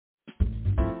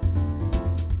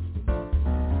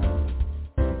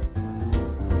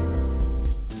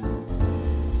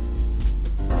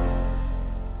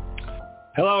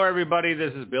Hello, everybody.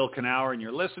 This is Bill Knauer, and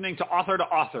you're listening to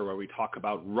Author2Author, where we talk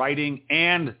about writing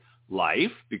and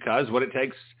life, because what it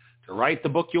takes to write the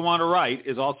book you want to write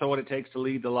is also what it takes to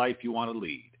lead the life you want to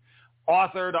lead.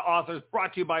 Author2Author is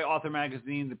brought to you by Author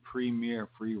Magazine, the premier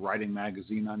free writing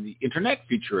magazine on the internet,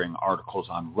 featuring articles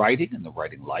on writing and the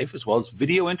writing life, as well as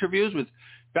video interviews with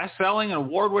best-selling and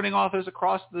award-winning authors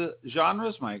across the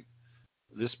genres. Last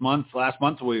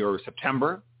month,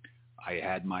 September, I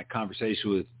had my conversation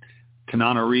with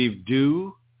Kanana Reeve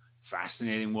Dew,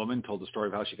 fascinating woman, told the story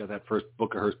of how she got that first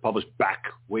book of hers published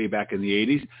way back in the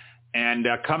 80s. And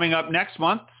coming up next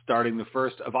month, starting the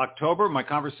 1st of October, my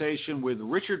conversation with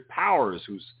Richard Powers,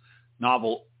 whose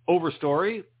novel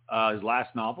Overstory, his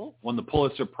last novel, won the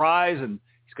Pulitzer Prize, and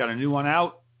he's got a new one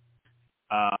out.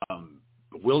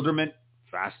 Bewilderment,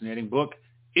 fascinating book.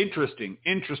 Interesting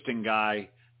guy.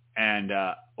 And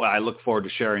I look forward to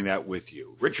sharing that with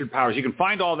you. Richard Powers, you can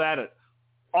find all that at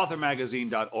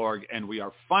authormagazine.org, and we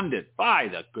are funded by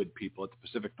the good people at the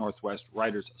Pacific Northwest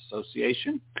Writers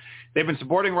Association. They've been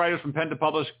supporting writers from pen to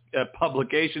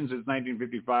publications since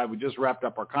 1955. We just wrapped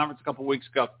up our conference a couple of weeks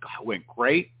ago. God, went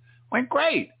great.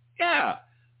 Yeah.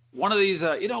 One of these,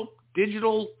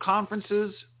 digital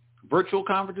conferences, virtual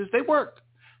conferences, they worked.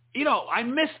 I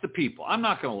miss the people. I'm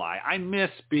not going to lie. I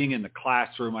miss being in the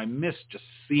classroom. I miss just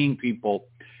seeing people.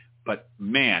 But,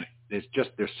 man, there's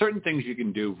certain things you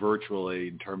can do virtually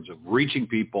in terms of reaching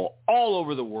people all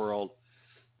over the world.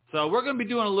 So we're going to be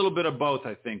doing a little bit of both,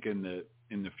 I think, in the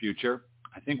future.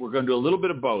 I think we're going to do a little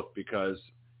bit of both because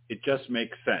it just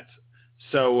makes sense.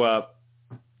 So I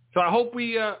hope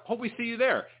we see you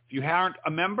there. If you aren't a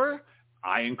member,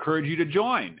 I encourage you to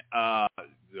join.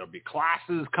 There'll be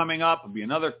classes coming up. There'll be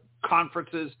another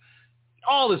conferences,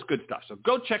 all this good stuff. So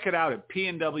go check it out at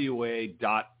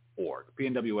pnwa.org.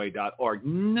 pnwa.org.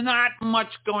 Not much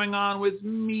going on with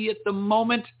me at the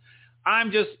moment.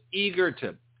 I'm just eager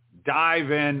to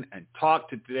dive in and talk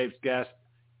to today's guest.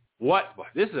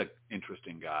 This is an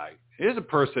interesting guy. Here's a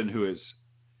person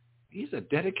he's a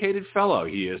dedicated fellow.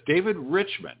 He is David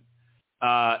Richman.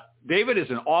 David is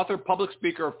an author, public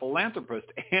speaker, a philanthropist,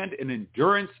 and an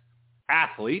endurance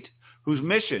athlete whose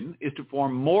mission is to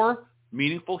form more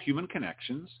meaningful human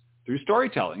connections through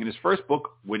storytelling. In his first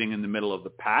book, Winning in the Middle of the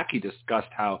Pack, he discussed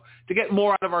how to get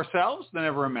more out of ourselves than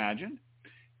ever imagined.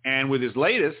 And with his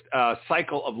latest,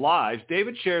 Cycle of Lives,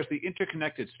 David shares the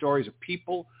interconnected stories of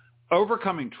people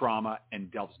overcoming trauma and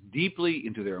delves deeply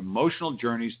into their emotional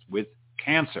journeys with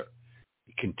cancer.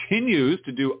 He continues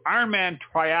to do Ironman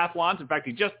triathlons. In fact,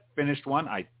 he just finished one,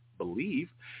 I believe,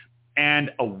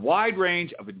 and a wide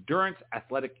range of endurance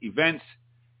athletic events,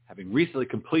 having recently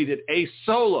completed a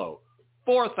solo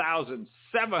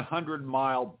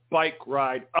 4,700-mile bike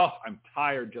ride. Oh, I'm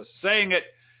tired just saying it.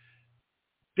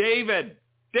 David,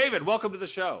 welcome to the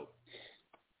show.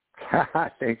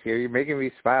 Thank you. You're making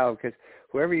me smile because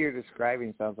whoever you're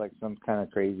describing sounds like some kind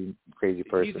of crazy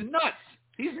person.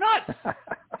 He's nuts.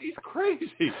 He's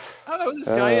crazy. I don't know who this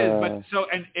guy is, but so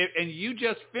and you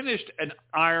just finished an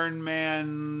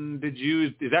Ironman.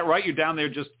 Is that right? You're down there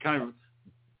just kind of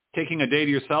taking a day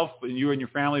to yourself, and you and your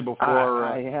family before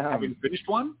having finished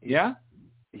one? Yeah?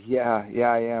 Yeah,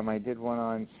 I am. I did one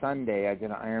on Sunday. I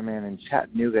did an Ironman in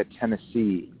Chattanooga,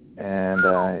 Tennessee, and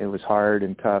it was hard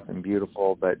and tough and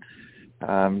beautiful, but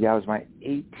it was my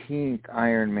 18th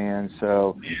Ironman,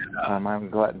 so I'm a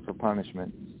glutton for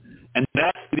punishment. And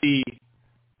that's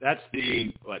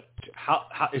the what?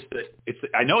 How is the?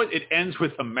 I know it ends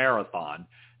with a marathon.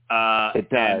 It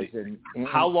does. And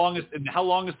how long is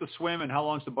the swim and how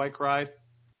long is the bike ride?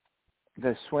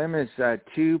 The swim is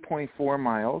 2.4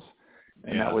 miles,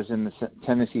 and that was in the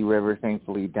Tennessee River,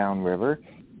 thankfully downriver.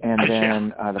 And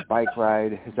then the bike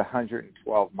ride is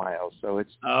 112 miles. So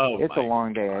it's a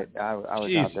long day. I was out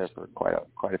there for quite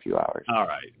a few hours. All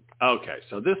right. Okay.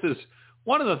 So this is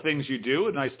one of the things you do,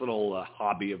 a nice little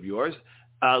hobby of yours.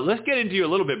 Let's get into you a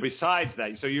little bit besides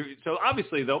that. So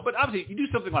obviously you do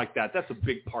something like that. That's a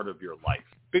big part of your life,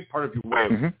 big part of your way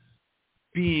of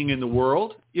being in the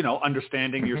world,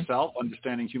 understanding yourself,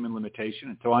 understanding human limitation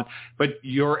and so on. But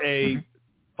you're a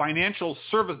financial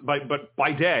service, but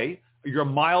by day, you're a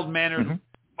mild-mannered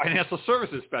financial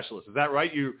services specialist. Is that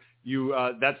right? You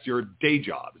that's your day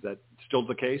job. Is that still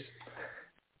the case?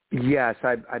 Yes,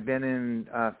 I've been in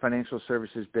financial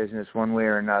services business one way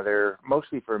or another,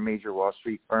 mostly for major Wall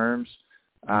Street firms,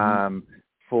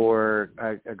 for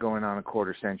going on a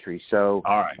quarter century. So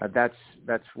that's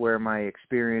where my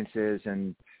experience is,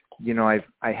 and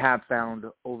I have found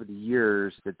over the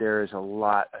years that there is a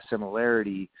lot of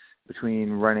similarity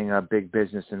between running a big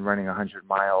business and running 100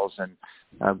 miles and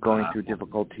going through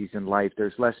difficulties in life.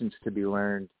 There's lessons to be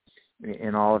learned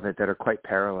in all of it that are quite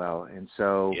parallel. And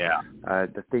so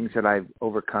the things that I've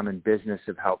overcome in business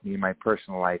have helped me in my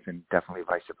personal life, and definitely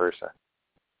vice versa.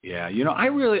 Yeah.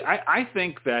 I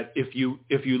think that if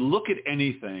you look at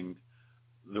anything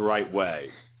the right way,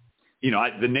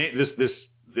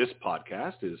 this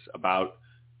podcast is about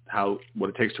what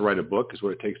it takes to write a book is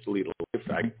what it takes to lead a life.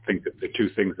 I think that the two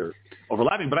things are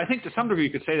overlapping, but I think to some degree you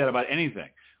could say that about anything.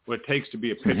 What it takes to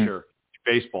be a pitcher,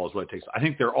 baseball is what it takes. I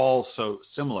think they're all so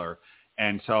similar,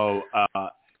 and so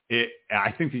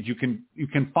I think that you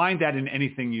can find that in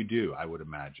anything you do. I would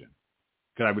imagine.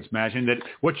 Because I would imagine that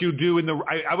what you do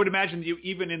I would imagine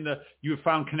that you have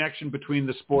found connection between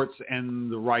the sports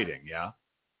and the writing. Yeah.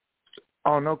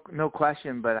 Oh, no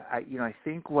question. But I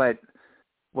think what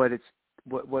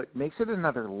makes it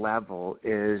another level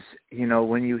is,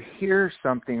 when you hear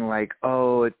something like,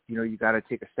 you got to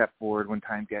take a step forward when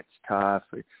time gets tough,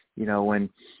 when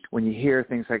you hear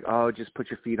things like, just put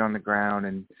your feet on the ground,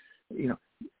 and,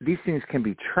 these things can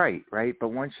be trite, right? But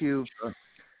once you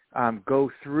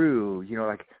go through,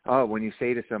 when you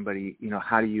say to somebody,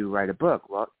 how do you write a book?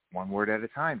 Well, one word at a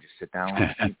time, just sit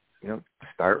down and,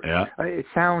 start. Yeah. It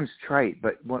sounds trite,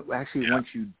 but once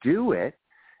you do it,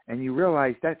 and you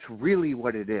realize that's really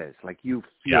what it is. Like, you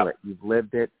feel it, you've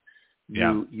lived it,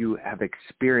 you have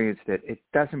experienced it. It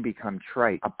doesn't become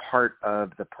trite, a part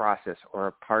of the process or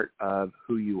a part of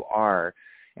who you are.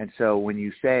 And so when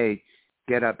you say,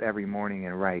 get up every morning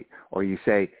and write, or you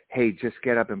say, hey, just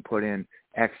get up and put in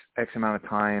X amount of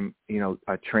time,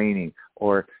 training,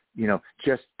 or,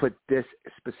 just put this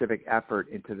specific effort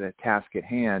into the task at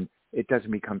hand, it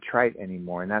doesn't become trite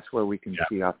anymore. And that's where we can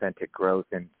see authentic growth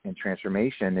and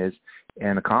transformation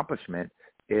and accomplishment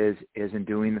is in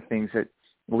doing the things that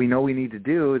we know we need to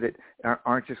do that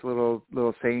aren't just little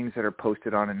sayings that are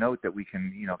posted on a note that we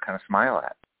can, kind of smile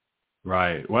at.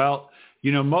 Right. Well,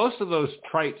 most of those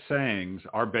trite sayings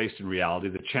are based in reality.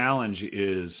 The challenge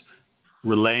is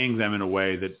relaying them in a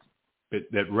way that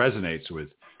resonates with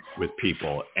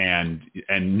people and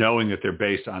knowing that they're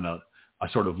based on a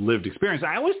sort of lived experience.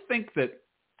 I always think that,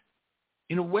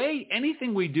 in a way,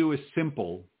 anything we do is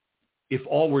simple if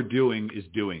all we're doing is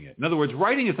doing it. In other words,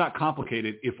 writing is not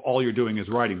complicated if all you're doing is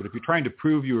writing. But if you're trying to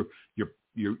prove you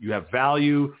have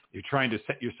value, if you're trying to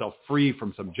set yourself free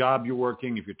from some job you're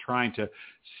working, if you're trying to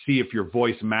see if your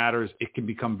voice matters, it can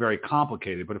become very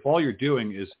complicated. But if all you're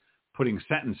doing is putting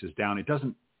sentences down,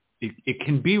 it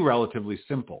can be relatively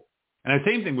simple. And the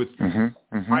same thing with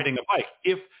riding a bike.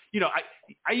 If,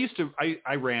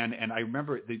 I ran, and I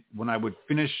remember when I would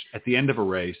finish at the end of a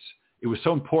race, it was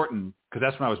so important because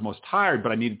that's when I was most tired,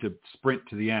 but I needed to sprint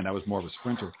to the end. I was more of a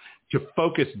sprinter, to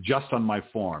focus just on my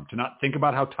form, to not think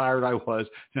about how tired I was,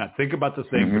 to not think about the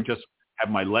thing, but just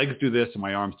have my legs do this and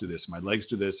my arms do this, and my legs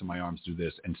do this and my arms do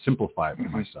this, and simplify it for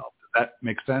myself. Does that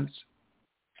make sense?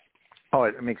 Oh,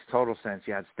 it makes total sense.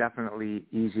 Yeah, it's definitely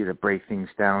easy to break things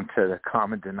down to the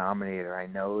common denominator. I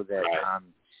know that,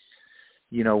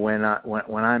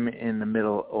 when I'm in the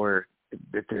middle or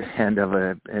at the end of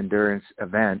an endurance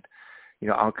event,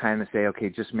 I'll kind of say, okay,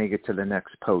 just make it to the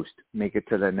next post, make it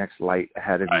to the next light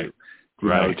ahead of you.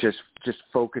 Just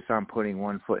focus on putting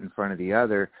one foot in front of the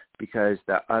other, because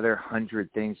the other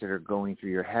 100 things that are going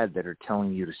through your head that are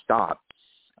telling you to stop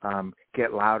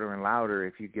get louder and louder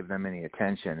if you give them any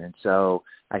attention. And so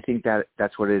I think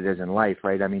that's what it is in life,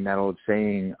 right? I mean, that old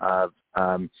saying of,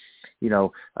 how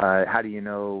do you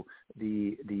know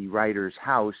the writer's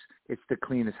house? It's the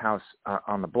cleanest house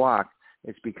on the block.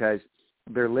 It's because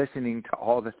they're listening to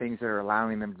all the things that are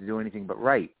allowing them to do anything but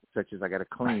write, such as I got to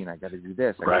clean, I got to do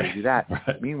this, I got to do that.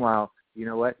 Meanwhile, you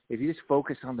know what? If you just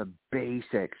focus on the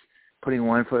basics, putting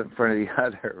one foot in front of the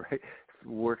other, right?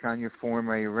 Work on your form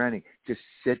while you're running. Just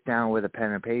sit down with a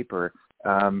pen and paper.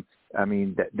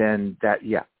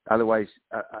 Otherwise,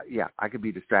 I could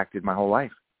be distracted my whole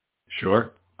life.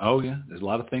 Sure. Oh yeah. There's a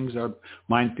lot of things our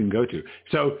mind can go to.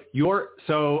 So you are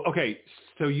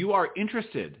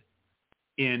interested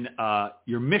in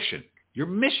your mission,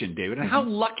 David, and how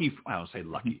lucky, I don't say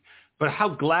lucky, but how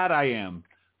glad I am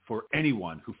for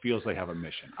anyone who feels they have a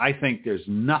mission. I think there's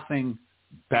nothing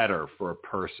better for a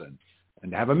person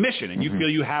than to have a mission, and you feel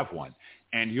you have one.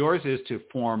 And yours is to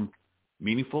form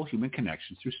meaningful human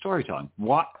connections through storytelling.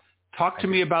 Talk to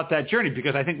me about that journey,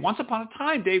 because I think once upon a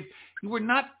time, Dave, you were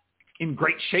not in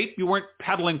great shape. You weren't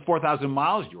pedaling 4,000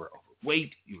 miles. You were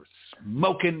overweight. You were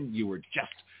smoking. You were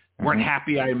just weren't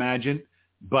happy, I imagine.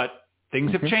 But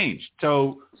things have changed.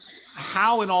 So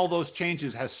how in all those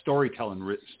changes has storytelling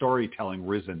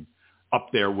risen up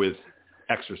there with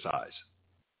exercise?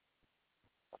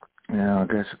 Yeah,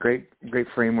 that's a great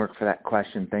framework for that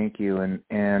question. Thank you.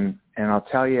 And I'll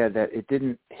tell you that it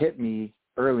didn't hit me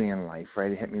early in life,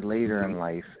 right? It hit me later in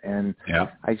life. And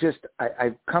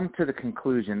I've come to the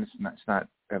conclusion, it's not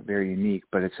very unique,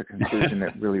 but it's a conclusion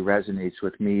that really resonates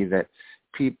with me, that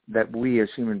that we as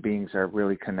human beings are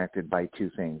really connected by two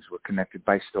things. We're connected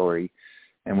by story,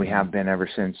 and we have been ever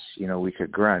since, we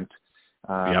could grunt.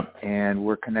 And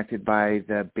we're connected by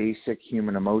the basic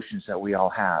human emotions that we all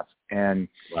have. And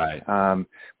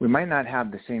we might not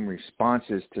have the same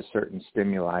responses to certain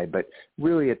stimuli, but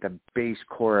really at the base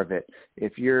core of it,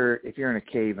 if you're in a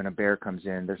cave and a bear comes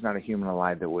in, there's not a human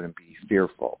alive that wouldn't be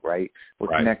fearful, right?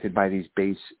 We're connected by these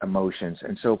base emotions.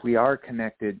 And so if we are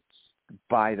connected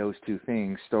by those two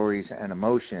things, stories and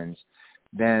emotions,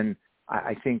 then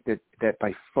I think that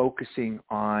by focusing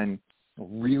on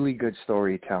really good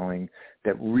storytelling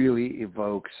that really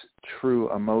evokes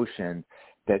true emotion,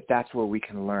 that's where we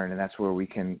can learn, and that's where we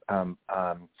can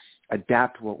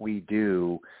adapt what we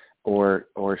do, or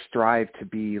strive to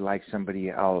be like somebody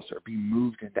else, or be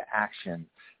moved into action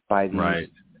by these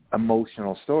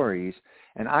emotional stories.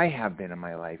 And I have been in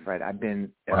my life, right? I've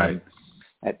been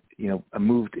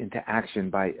moved into action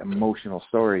by emotional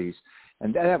stories,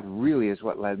 and that really is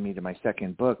what led me to my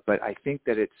second book. But I think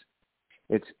that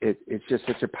it's just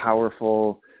such a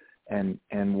powerful and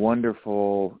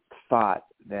wonderful thought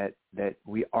that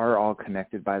we are all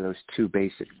connected by those two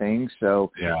basic things.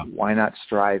 So why not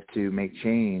strive to make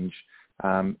change,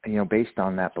 based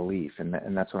on that belief?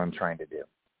 And that's what I'm trying to do.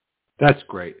 That's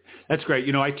great. That's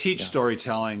great. I teach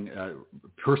storytelling,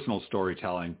 personal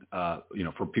storytelling,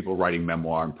 for people writing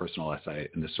memoir and personal essay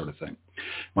and this sort of thing.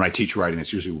 When I teach writing,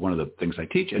 it's usually one of the things I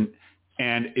teach. And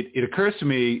it occurs to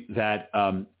me that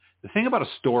the thing about a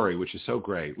story, which is so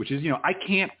great, which is,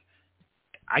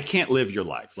 I can't live your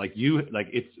life.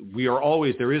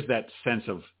 There is that sense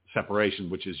of separation,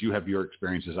 which is you have your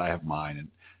experiences, I have mine, and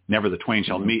never the twain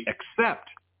shall meet, except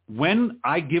when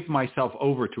I give myself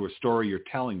over to a story you're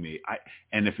telling me,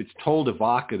 and if it's told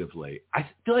evocatively, I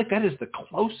feel like that is the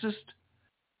closest,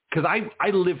 because I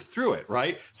lived through it,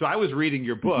 right? So I was reading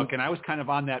your book, and I was kind of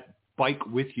on that bike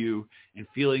with you and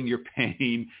feeling your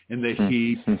pain and the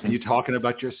heat, and you talking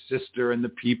about your sister and the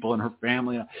people and her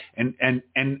family,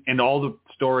 and all the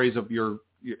stories of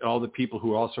all the people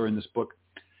who also are in this book.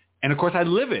 And of course, I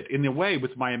live it in a way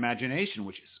with my imagination,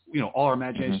 which is, all our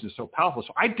imagination is so powerful.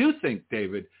 So I do think,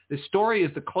 David, the story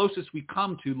is the closest we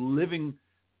come to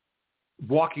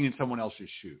walking in someone else's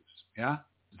shoes. Yeah?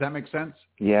 Does that make sense?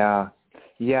 Yeah.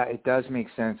 Yeah, it does make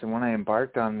sense. And when I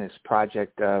embarked on this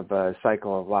project of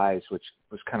Cycle of Lives, which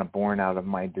was kind of born out of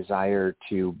my desire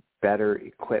to better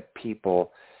equip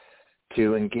people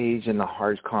to engage in the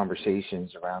hard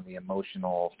conversations around the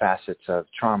emotional facets of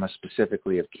trauma,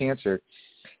 specifically of cancer,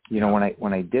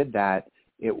 when I did that,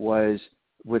 it was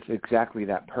with exactly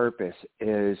that purpose,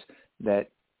 is that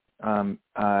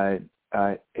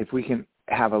if we can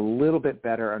have a little bit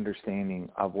better understanding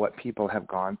of what people have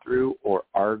gone through or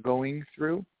are going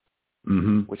through,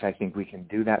 which I think we can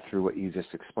do that through what you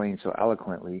just explained so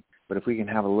eloquently. But if we can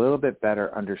have a little bit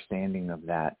better understanding of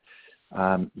that,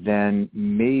 then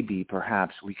maybe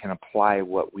perhaps we can apply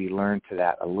what we learned to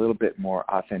that, a little bit more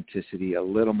authenticity, a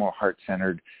little more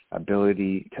heart-centered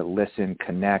ability to listen,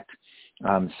 connect,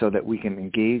 so that we can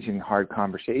engage in hard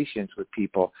conversations with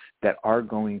people that are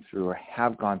going through or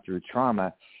have gone through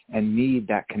trauma and need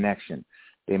that connection.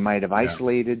 They might have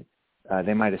isolated,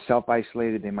 they might have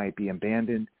self-isolated, they might be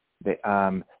abandoned,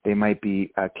 they might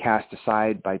be cast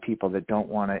aside by people that don't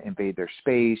want to invade their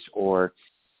space, or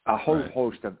a whole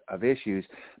host of issues,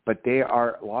 but they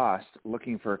are lost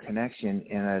looking for a connection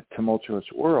in a tumultuous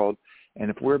world. And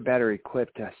if we're better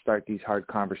equipped to start these hard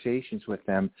conversations with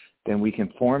them, then we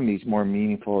can form these more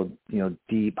meaningful,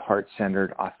 deep,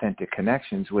 heart-centered, authentic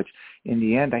connections, which in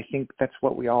the end, I think that's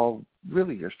what we all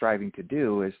really are striving to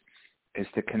do, is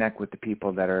to connect with the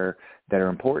people that are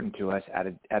important to us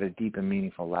at a deep and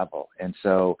meaningful level. And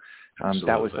so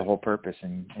that was the whole purpose,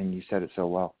 and you said it so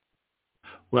well.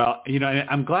 Well,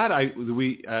 I'm glad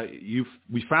we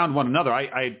found one another.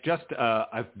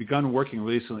 I've begun working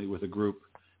recently with a group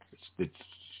that's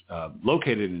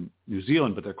located in New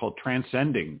Zealand, but they're called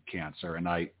Transcending Cancer, and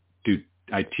I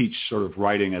teach sort of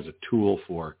writing as a tool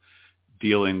for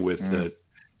dealing with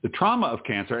the trauma of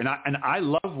cancer, and I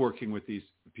love working with these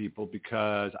people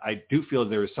because I do feel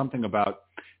there is something about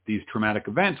these traumatic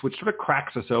events which sort of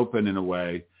cracks us open in a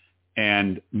way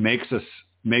and makes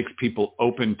people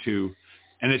open to.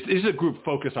 And it is a group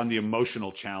focused on the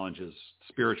emotional challenges,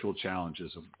 spiritual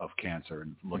challenges of cancer,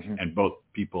 and both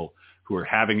people who are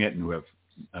having it and who have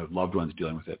loved ones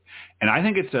dealing with it. And I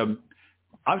think it's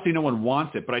obviously no one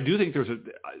wants it, but I do think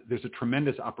there's a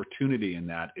tremendous opportunity in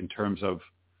that, in terms of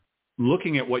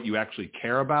looking at what you actually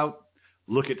care about,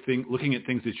 looking at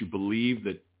things that you believe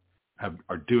that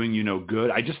are doing you no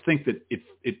good. I just think that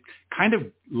it kind of,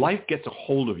 life gets a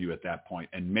hold of you at that point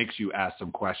and makes you ask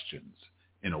some questions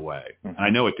in a way. And I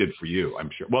know it did for you, I'm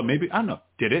sure. Well, maybe, I don't know.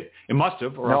 Did it? It must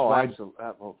have. Or no,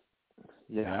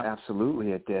 absolutely.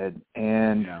 Absolutely it did.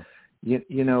 And,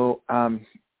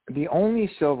 the only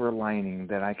silver lining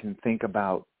that I can think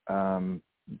about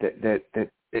that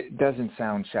it doesn't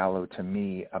sound shallow to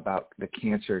me about the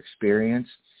cancer experience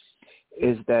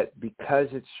is that because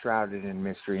it's shrouded in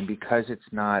mystery and because it's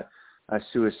not a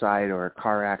suicide or a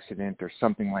car accident or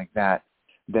something like that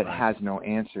has no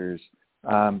answers,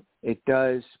 it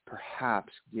does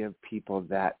perhaps give people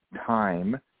that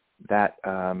time, that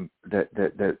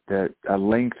the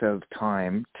length of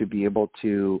time to be able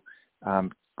to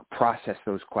process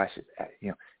those questions,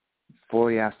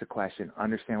 fully ask the question,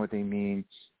 understand what they mean,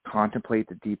 contemplate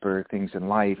the deeper things in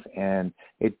life, and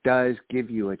it does give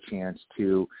you a chance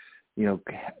to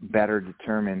better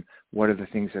determine what are the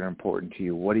things that are important to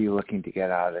you. What are you looking to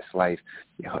get out of this life?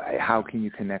 How can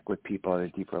you connect with people at a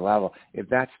deeper level? If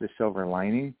that's the silver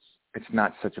lining, if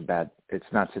we're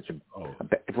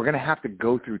going to have to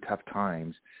go through tough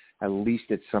times, at least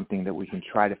it's something that we can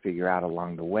try to figure out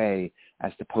along the way,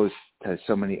 as opposed to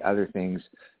so many other things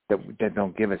that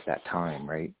don't give us that time,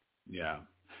 right? Yeah.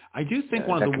 I do think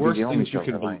one of the worst things you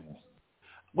can do.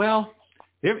 Well,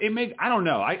 I don't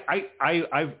know.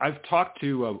 I've talked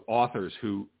to authors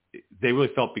who they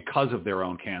really felt because of their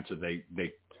own cancer, they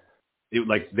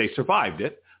survived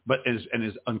it, but as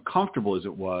uncomfortable as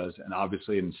it was, and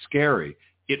obviously and scary,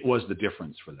 it was the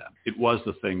difference for them. It was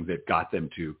the thing that got them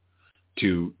to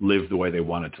live the way they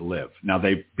wanted to live. Now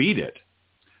they beat it,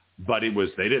 but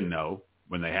they didn't know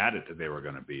when they had it that they were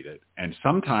going to beat it. And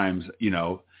sometimes,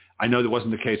 I know that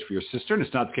wasn't the case for your sister, and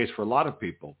it's not the case for a lot of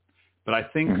people, but I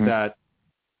think that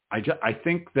I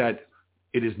think that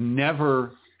it is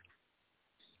never,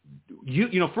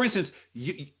 for instance,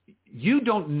 you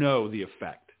don't know the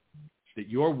effect that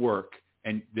your work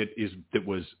and that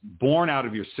was born out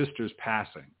of your sister's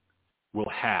passing will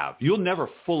have. You'll never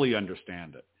fully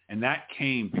understand it. And that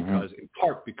came because, in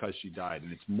part because she died.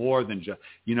 And it's more than just,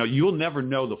 you'll never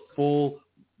know the full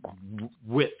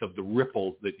width of the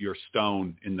ripple that your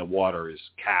stone in the water is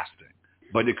casting.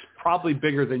 But it's probably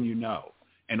bigger than you know.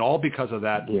 And all because of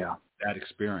that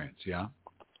experience, yeah?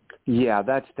 Yeah,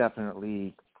 that's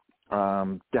definitely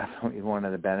one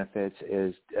of the benefits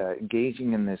is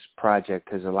engaging in this project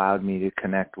has allowed me to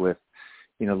connect with,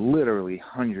 literally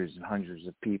hundreds and hundreds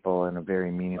of people in a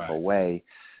very meaningful way.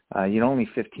 Only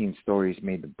 15 stories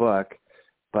made the book,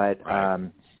 but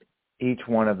each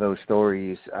one of those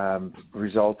stories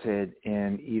resulted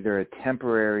in either a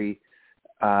temporary,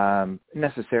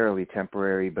 necessarily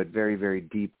temporary, but very, very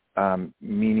deep,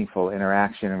 meaningful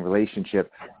interaction and relationship,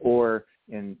 or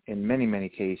in many, many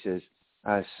cases,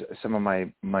 some of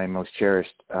my most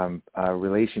cherished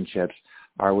relationships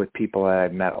are with people that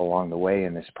I've met along the way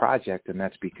in this project, and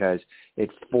that's because it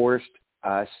forced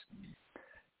us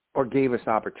or gave us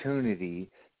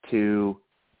opportunity to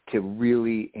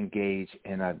really engage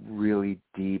in a really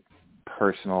deep,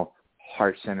 personal,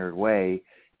 heart-centered way.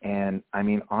 And I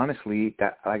mean, honestly,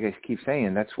 that, like I keep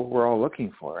saying, that's what we're all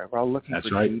looking for. We're all looking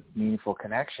for deep, meaningful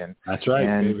connection. That's right.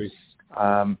 And,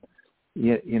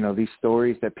 these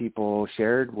stories that people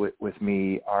shared with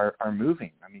me are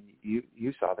moving. I mean,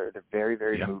 you saw they're very,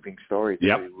 very moving stories.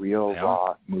 Very real,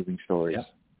 raw, moving stories. Yep.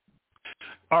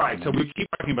 All right, so we keep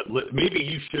talking about, maybe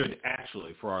you should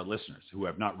actually, for our listeners who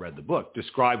have not read the book,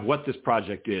 describe what this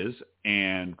project is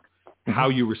and how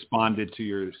you responded to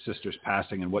your sister's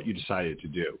passing and what you decided to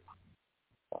do.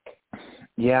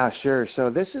 Yeah, sure. So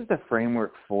this is the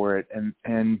framework for it,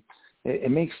 and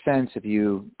it makes sense if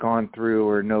you've gone through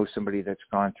or know somebody that's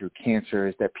gone through cancer,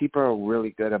 is that people are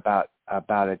really good about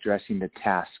addressing the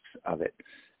tasks of it.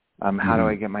 How do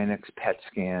I get my next PET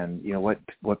scan?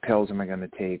 What pills am I going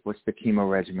to take? What's the chemo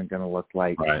regimen going to look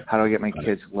like? Right. How do I get my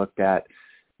kids looked at?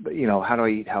 But, how do I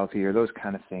eat healthier? Those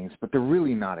kind of things. But they're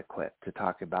really not equipped to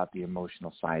talk about the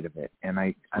emotional side of it. And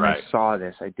I saw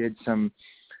this. I did some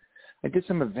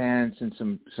events and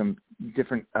some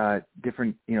different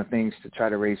things to try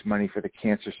to raise money for the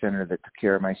cancer center that took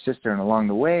care of my sister. And along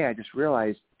the way, I just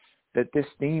realized that this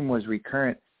theme was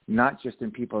recurrent, not just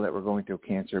in people that were going through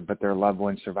cancer, but their loved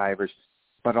ones, survivors,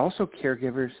 but also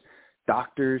caregivers,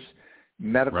 doctors,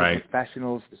 medical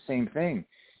professionals, the same thing.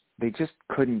 They just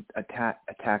couldn't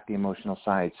attack the emotional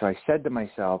side. So I said to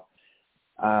myself,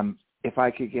 if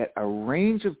I could get a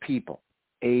range of people,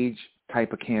 age,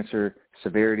 type of cancer,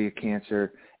 severity of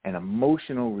cancer, and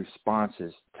emotional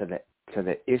responses to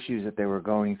the issues that they were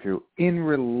going through in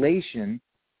relation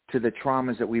to the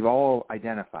traumas that we've all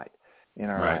identified. in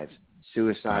our Right. lives.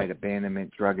 Suicide,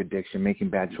 abandonment, drug addiction, making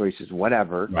bad choices,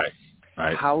 whatever. Right.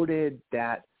 Right. How did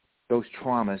those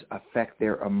traumas affect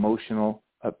their emotional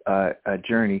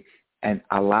journey and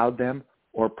allowed them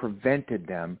or prevented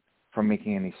them from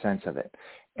making any sense of it?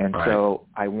 And so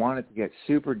I wanted to get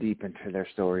super deep into their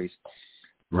stories,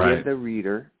 give the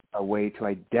reader a way to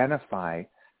identify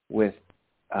with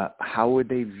how would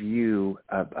they view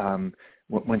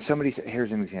when somebody,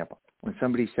 here's an example. When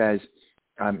somebody says,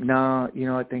 no, you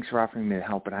know what, thanks for offering me the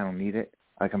help, but I don't need it.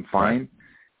 Like, I'm fine. Right.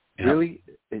 Yeah. Really?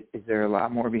 Is there a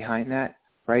lot more behind that?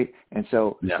 Right? And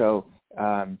so,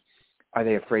 are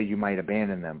they afraid you might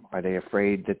abandon them? Are they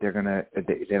afraid that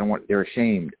they're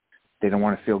ashamed? They don't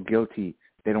want to feel guilty.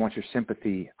 They don't want your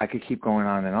sympathy. I could keep going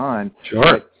on and on.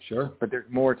 Sure. But there's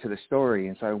more to the story.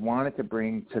 And so I wanted to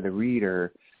bring to the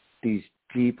reader these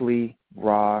deeply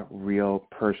raw, real,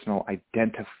 personal,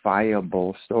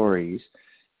 identifiable stories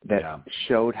that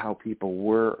showed how people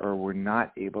were or were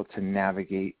not able to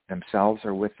navigate themselves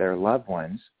or with their loved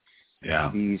ones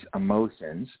these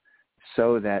emotions,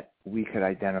 so that we could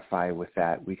identify with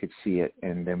that, we could see it,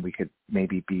 and then we could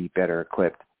maybe be better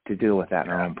equipped to deal with that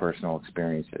in our own personal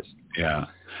experiences. So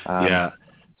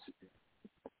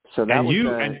that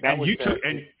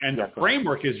the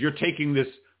framework is you're taking this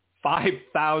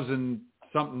 5,000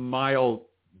 something mile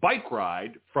bike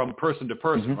ride from person to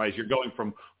person, right? You're going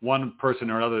from one person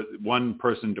or another, one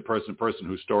person to person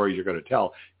whose stories you're going to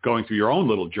tell, going through your own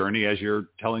little journey as you're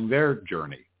telling their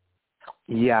journey.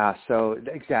 Yeah. So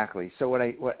exactly. So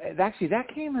actually that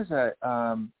came as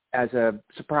a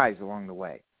surprise along the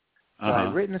way. So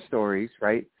I'd written the stories,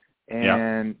 right?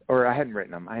 Or I hadn't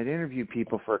written them. I had interviewed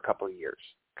people for a couple of years.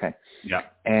 Okay. Yeah.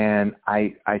 And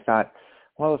I thought,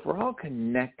 well, if we're all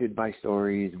connected by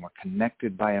stories and we're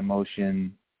connected by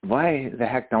emotion, why the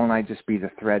heck don't I just be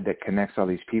the thread that connects all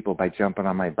these people by jumping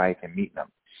on my bike and meeting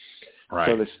them? Right.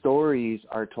 So the stories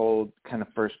are told kind of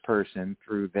first person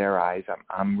through their eyes.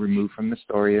 I'm removed from the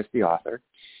story as the author.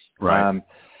 Right.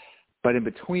 But in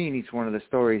between each one of the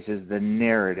stories is the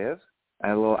narrative, a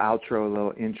little outro, a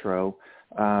little intro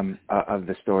of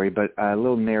the story, but a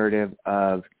little narrative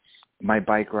of my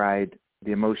bike ride,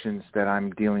 the emotions that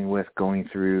I'm dealing with going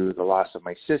through the loss of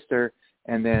my sister,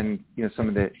 and then some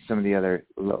of the other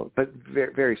little, but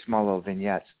very, very small little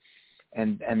vignettes.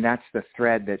 And that's the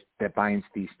thread that binds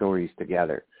these stories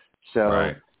together.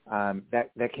 So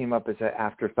that came up as an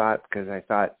afterthought, because I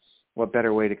thought, what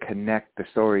better way to connect the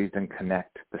stories than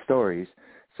connect the stories?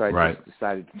 So I just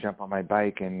decided to jump on my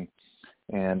bike,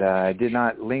 and I did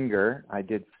not linger. I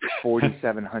did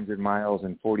 4,700 miles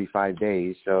in 45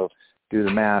 days. So do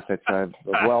the math. It's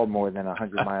well more than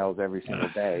 100 miles every single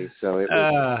day. So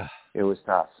it was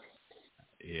tough.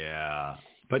 Yeah.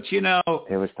 But, it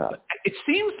was tough. It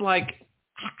seems like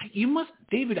you must,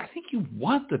 David, I think you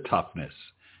want the toughness.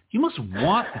 You must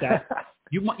want that.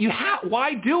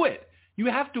 Why do it? You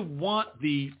have to want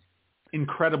the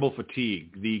incredible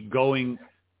fatigue, the going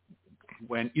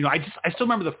when, I still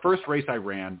remember the first race I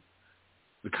ran,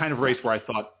 the kind of race where I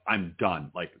thought, I'm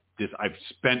done. Like this, I've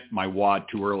spent my wad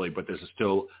too early, but there's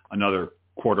still another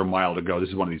quarter mile to go. This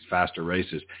is one of these faster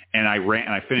races. And I ran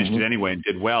and I finished it anyway and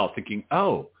did well, thinking,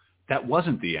 oh, that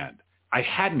wasn't the end. I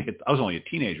was only a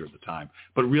teenager at the time,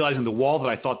 but realizing the wall that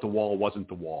I thought the wall wasn't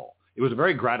the wall. It was a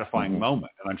very gratifying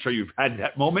moment. And I'm sure you've had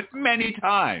that moment many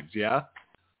times. Yeah.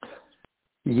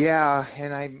 Yeah.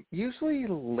 And I'm usually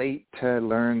late to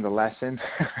learn the lesson.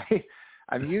 Right?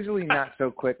 I'm usually not so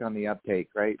quick on the uptake.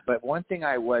 Right. But one thing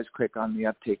I was quick on the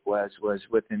uptake was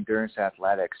with endurance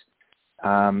athletics.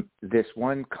 This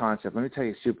one concept, let me tell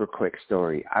you a super quick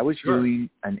story. I was doing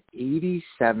an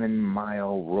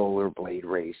 87-mile rollerblade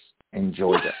race in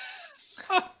Georgia.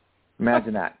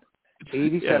 Imagine that.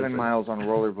 87 miles on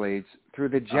rollerblades through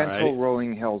the gentle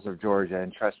rolling hills of Georgia.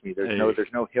 And trust me, there's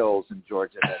no hills in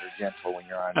Georgia that are gentle when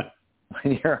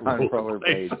you're on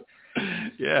rollerblades.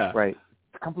 Yeah. Right.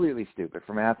 It's completely stupid.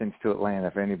 From Athens to Atlanta,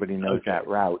 if anybody knows that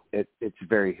route, it's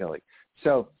very hilly.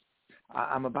 So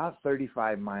I'm about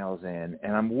 35 miles in,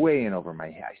 and I'm way in over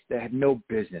my head. I had no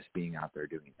business being out there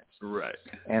doing this. Right.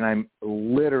 And I'm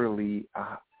literally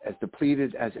as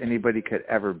depleted as anybody could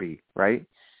ever be, right?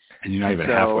 And you're not even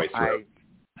halfway through.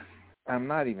 I'm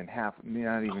not even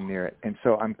near it. And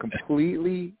so I'm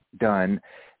completely done,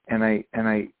 and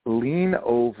I lean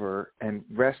over and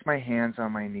rest my hands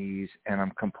on my knees, and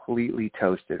I'm completely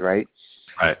toasted, right?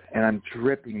 Right. And I'm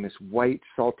dripping this white,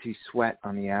 salty sweat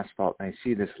on the asphalt, and I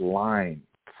see this line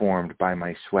formed by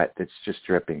my sweat that's just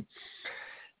dripping.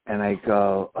 And I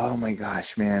go, oh my gosh,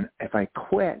 man, if I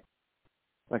quit,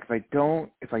 like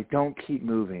if I don't keep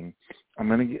moving, I'm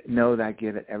going to know that I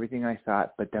give it everything I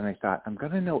thought, but then I thought, I'm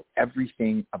going to know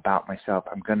everything about myself.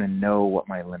 I'm going to know what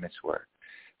my limits were.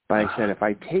 But I said, if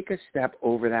I take a step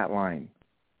over that line,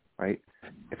 right,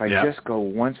 if I just go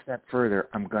one step further,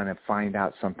 I'm going to find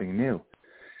out something new.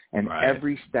 And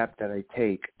every step that I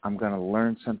take, I'm going to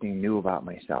learn something new about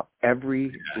myself,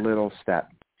 every little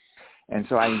step. And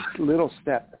so I little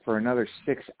step for another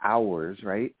 6 hours,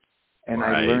 right? And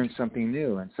I learned something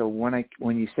new. And so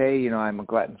when you say, you know, I'm a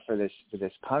glutton for this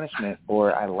punishment,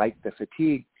 or I like the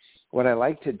fatigue, what I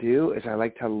like to do is I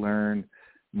like to learn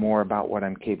more about what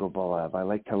I'm capable of. I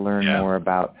like to learn more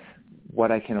about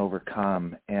what I can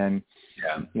overcome. And,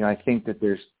 you know, I think that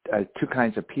there's two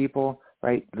kinds of people,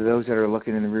 right? Those that are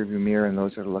looking in the rearview mirror and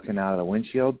those that are looking out of the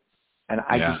windshield. And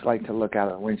I just like to look out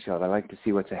of the windshield. I like to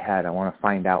see what's ahead. I want to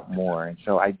find out more. And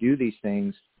so I do these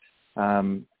things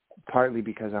partly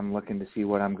because I'm looking to see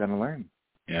what I'm going to learn.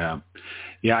 Yeah.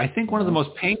 Yeah, I think one of the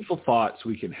most painful thoughts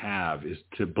we can have is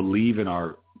to believe in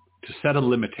to set a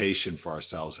limitation for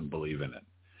ourselves and believe in it.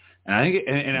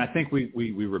 And I think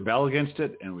we rebel against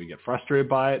it, and we get frustrated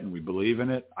by it, and we believe in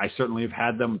it. I certainly have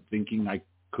had them thinking I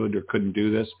could or couldn't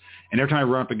do this. And every time I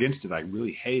run up against it, I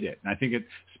really hate it. And I think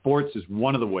sports is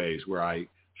one of the ways where I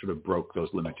sort of broke those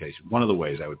limitations. One of the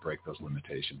ways I would break those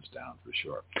limitations down, for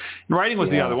sure. And writing was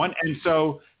the other one. And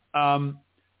so, all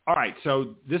right,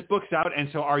 so this book's out. And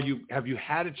so have you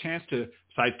had a chance to,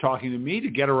 besides talking to me, to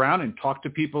get around and talk to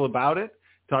people about it,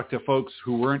 talk to folks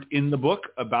who weren't in the book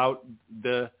about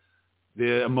the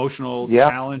emotional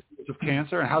challenges of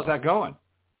cancer? And how's that going?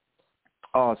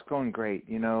 Oh, it's going great.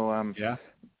 You know,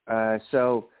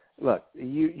 so look,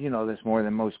 you know this more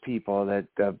than most people, that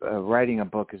writing a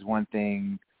book is one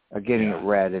thing, getting it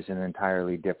read is an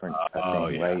entirely different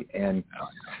thing, right? And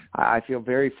I feel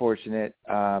very fortunate.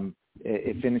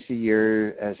 It finished the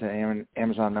year as an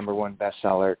Amazon #1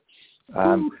 bestseller.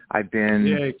 I've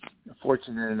been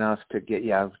fortunate enough to get,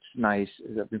 it's nice.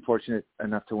 I've been fortunate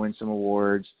enough to win some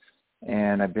awards,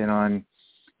 and I've been on,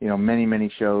 you know, many, many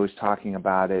shows talking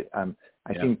about it.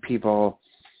 I think people,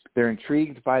 they're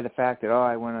intrigued by the fact that,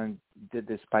 I went and did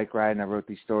this bike ride and I wrote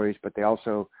these stories, but they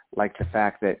also like the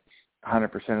fact that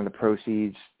 100% of the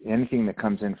proceeds, anything that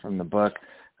comes in from the book,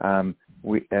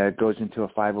 goes into a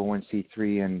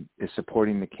 501c3 and is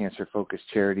supporting the cancer-focused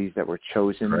charities that were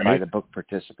chosen by the book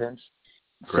participants.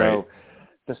 So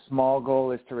the small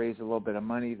goal is to raise a little bit of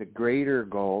money. The greater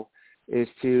goal is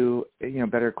to, you know,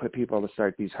 better equip people to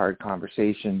start these hard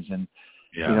conversations. And,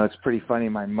 you know, it's pretty funny.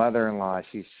 My mother-in-law,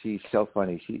 she's so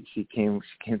funny. She came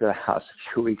to the house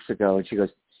a few weeks ago, and she goes,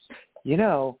 you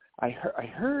know, I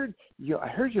heard you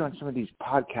on some of these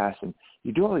podcasts, and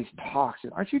you do all these talks,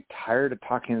 and aren't you tired of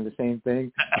talking to the same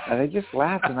thing? And I just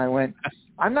laughed, and I went,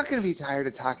 I'm not going to be tired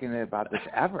of talking about this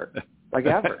ever, like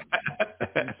ever.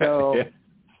 And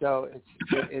so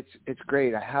it's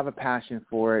great. I have a passion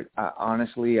for it.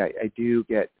 Honestly, I do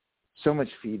get so much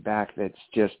feedback that's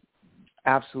just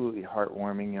absolutely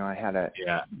heartwarming. You know, I had a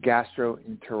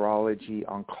gastroenterology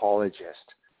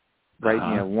oncologist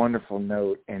write me a wonderful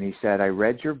note, and he said, I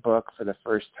read your book for the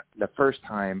first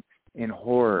time in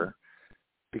horror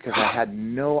because I had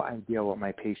no idea what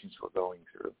my patients were going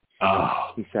through.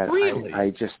 He said, really?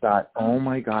 I just thought, oh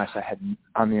my gosh, I had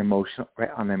on the emotional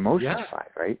side,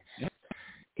 right? Yeah.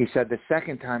 He said, the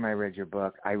second time I read your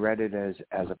book, I read it as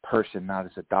a person, not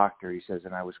as a doctor. He says,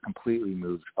 and I was completely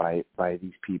moved by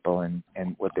these people and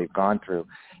what they've gone through.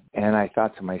 And I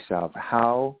thought to myself,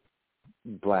 how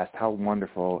blessed, how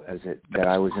wonderful is it that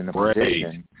I was in a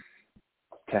position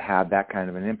to have that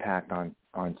kind of an impact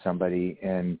on somebody.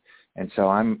 And so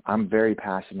I'm very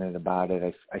passionate about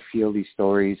it. I feel these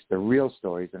stories, the real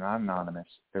stories, they're not anonymous,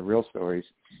 they're real stories.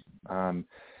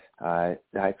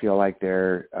 I feel like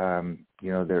they're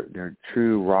they're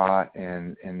true, raw,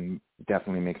 and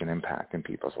definitely make an impact in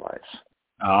people's lives.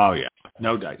 Oh yeah,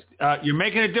 no doubt. You're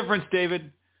making a difference,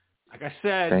 David. Like I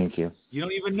said, thank you. You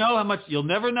don't even know how much. You'll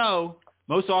never know.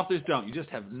 Most authors don't. You just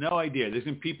have no idea. There's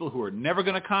going to be people who are never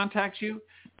going to contact you,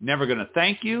 never going to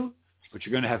thank you, but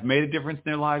you're going to have made a difference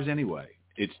in their lives anyway.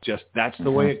 It's just, that's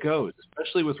the way it goes,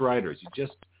 especially with writers.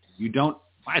 You don't,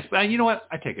 you know what?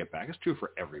 I take it back. It's true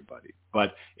for everybody.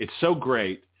 But it's so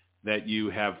great that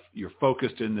you're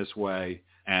focused in this way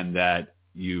and that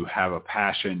you have a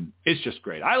passion. It's just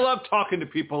great. I love talking to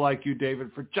people like you,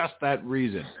 David, for just that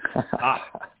reason.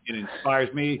 It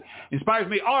inspires me.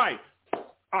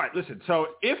 All right, listen. So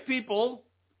if people,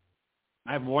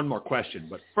 I have one more question,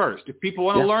 but first, if people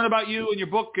want to learn about you and your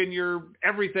book and your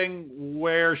everything,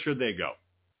 where should they go?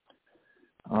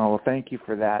 Oh, well, thank you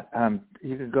for that.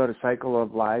 You can go to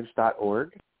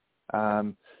cycleoflives.org.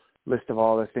 List of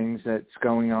all the things that's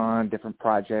going on, different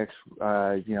projects,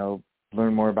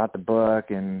 learn more about the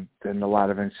book and a lot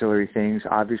of ancillary things.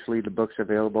 Obviously, the book's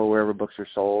available wherever books are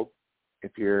sold.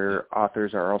 If your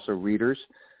authors are also readers.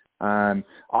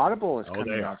 Audible is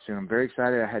coming out soon. I'm very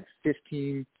excited. I had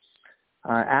 15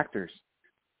 actors.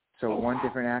 So one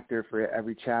different actor for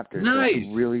every chapter. Nice. So it's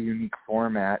a really unique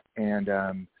format, and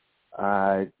the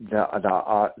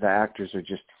actors are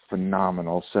just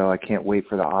phenomenal. So I can't wait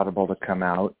for the Audible to come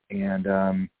out.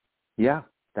 And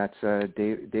that's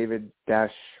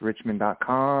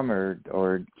david-richman.com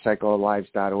or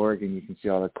psycholives.org, and you can see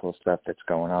all the cool stuff that's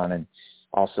going on, and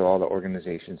also all the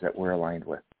organizations that we're aligned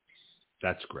with.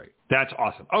 That's great. That's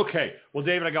awesome. Okay. Well,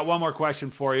 David, I got one more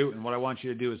question for you, and what I want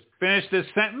you to do is finish this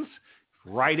sentence.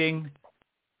 Writing,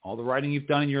 all the writing you've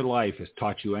done in your life has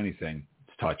taught you anything.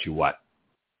 It's taught you what?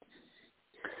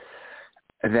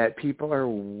 That people are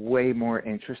way more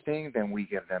interesting than we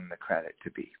give them the credit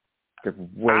to be. They're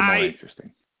way more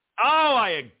interesting. Oh,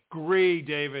 I agree,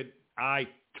 David. I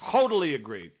totally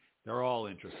agree. They're all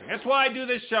interesting. That's why I do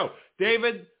this show.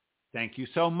 David, thank you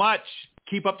so much.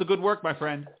 Keep up the good work, my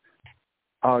friend.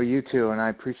 Oh, you too, and I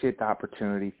appreciate the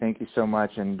opportunity. Thank you so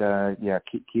much, and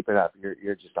keep it up.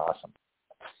 You're just awesome.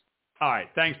 All right.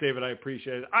 Thanks, David. I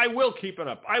appreciate it. I will keep it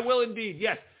up. I will indeed.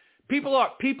 Yes. People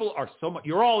are so much.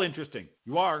 You're all interesting.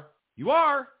 You are. You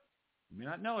may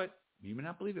not know it. You may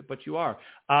not believe it, but you are.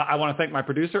 I want to thank my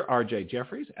producer, RJ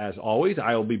Jeffries. As always,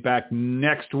 I will be back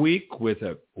next week with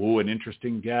an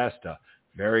interesting guest, a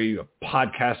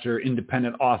podcaster,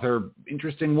 independent author,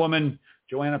 interesting woman,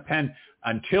 Joanna Penn.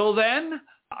 Until then,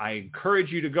 I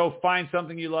encourage you to go find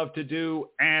something you love to do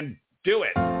and do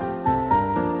it.